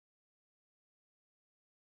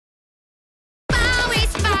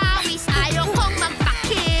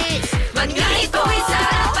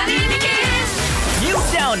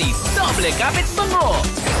kapit bango.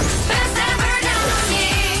 Best ever Downy.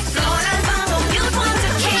 Floral bango you'd want to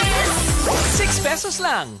kiss. 6 pesos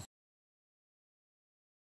lang.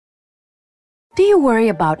 Do you worry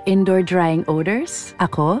about indoor drying odors?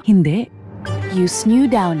 Ako, hindi. Use new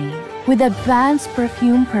Downy with advanced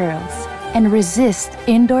perfume pearls and resist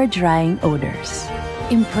indoor drying odors.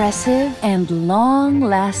 Impressive and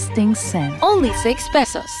long-lasting scent. Only 6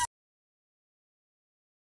 pesos.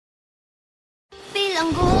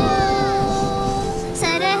 Bilanggo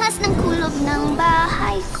sa rehas ng kulob ng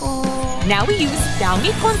bahay ko. Now we use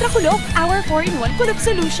Downy Kontra Kulog, our 4-in-1 kulog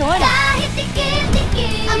solution. Kahit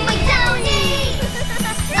tikip-tikip, amoy Downy!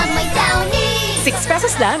 Amoy Downy! 6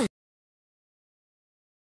 pesos lang.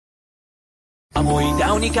 Amoy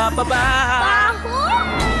Downy ka pa ba? Baho!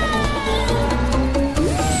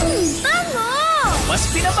 Bango! Mas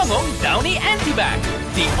pinabangong Downy Antibac.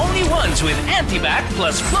 The only ones with Antibac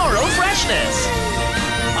plus floral freshness.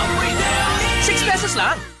 Amoy Downy! 6 pesos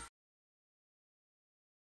lang.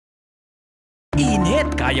 Init!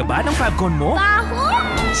 Kaya ba ng Fabcon mo? Baho!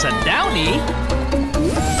 Sa Downy,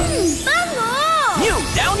 Bango! new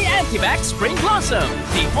Downy Antibac Spring Blossom.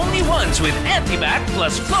 The only ones with Antibac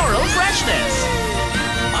plus floral freshness.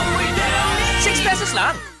 Amoy Downy! 6 pesos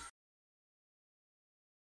lang.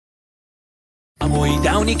 Amoy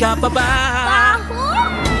Downy ka pa ba? Baho!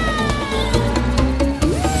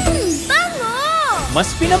 Bango!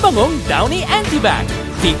 Mas pinabangong Downy Antibac.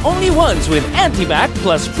 The only ones with Antibac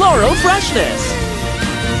plus floral freshness.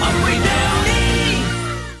 Amoy Downy!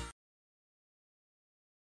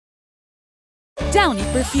 Downy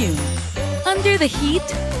perfume. Under the heat,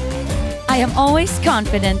 I am always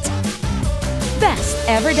confident. Best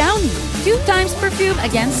ever Downy. 2 times perfume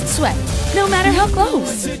against sweat, no matter how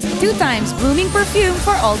close. 2 times blooming perfume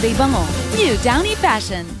for all-day bango. New Downy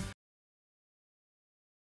Passion.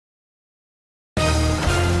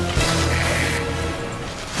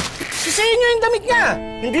 Sisayin niyo yung damit niya!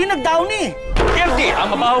 Hindi nag-Downy! Guilty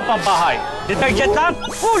ang mabahong pambahay. Detergent lang,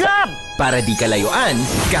 kulang! Para di kalayuan,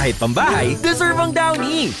 kahit pambahay, deserve ang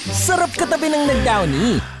Downy. Sarap katabi ng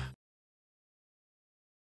nag-Downy.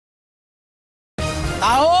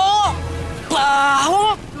 Taho! Taho!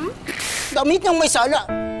 Damit niyang may sala.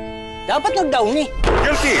 Dapat nag-Downy.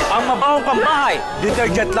 Guilty ang mabahong pambahay.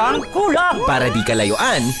 Detergent lang, kulang! Para di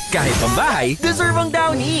kalayuan, kahit pambahay, deserve ang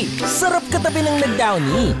Downy. Sarap katabi ng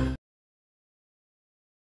nag-Downy.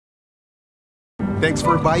 Thanks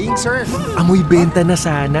for buying, sir. Amoy benta na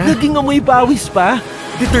sana. Naging amoy pawis pa.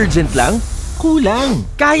 Detergent lang? Kulang.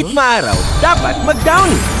 Kahit maaraw, dapat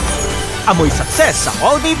mag-Downy. Amoy success sa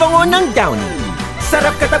all-day bango ng Downy.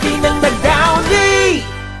 Sarap katabi ng nag-Downy!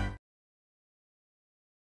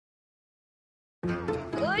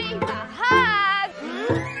 Uy, hahag!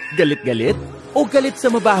 Galit-galit? O galit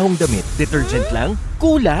sa mabahong damit? Detergent lang?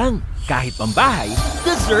 Kulang. Kahit pambahay,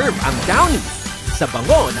 deserve ang Downy. Sa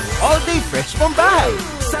bango ng all-day fresh pambahay.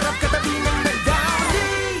 Sarap katabi ng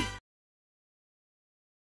nag-Downy!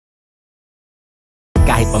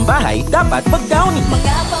 Kahit pambahay, dapat mag-Downy.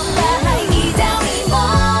 Mga pambahay, i-Downy mo.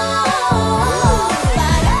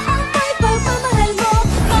 Para ang pagpapamahal mo.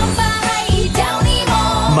 Pambahay, i-Downy mo.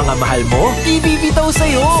 Mga mahal mo, ibibitaw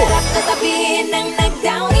sa'yo. Sarap katabihin ng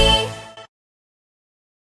nag-Downy.